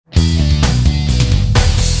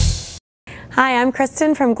Hi, I'm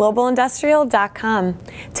Kristen from globalindustrial.com.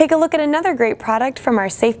 Take a look at another great product from our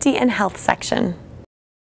safety and health section.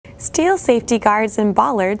 Steel safety guards and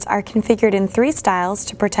bollards are configured in 3 styles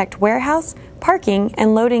to protect warehouse, parking,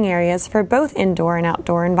 and loading areas for both indoor and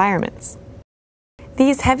outdoor environments.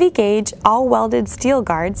 These heavy-gauge, all-welded steel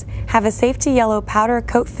guards have a safety yellow powder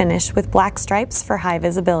coat finish with black stripes for high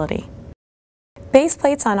visibility. Base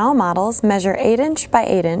plates on all models measure 8" by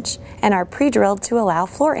 8" and are pre-drilled to allow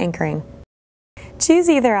floor anchoring.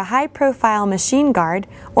 Choose either a high-profile machine guard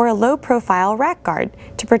or a low-profile rack guard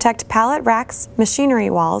to protect pallet racks,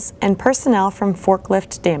 machinery walls, and personnel from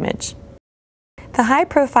forklift damage. The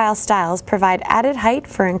high-profile styles provide added height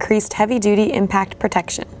for increased heavy-duty impact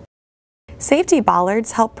protection. Safety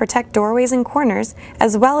bollards help protect doorways and corners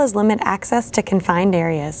as well as limit access to confined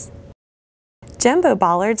areas. Jumbo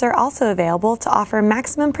bollards are also available to offer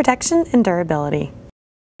maximum protection and durability.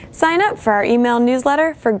 Sign up for our email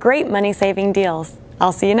newsletter for great money-saving deals.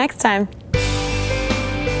 I'll see you next time.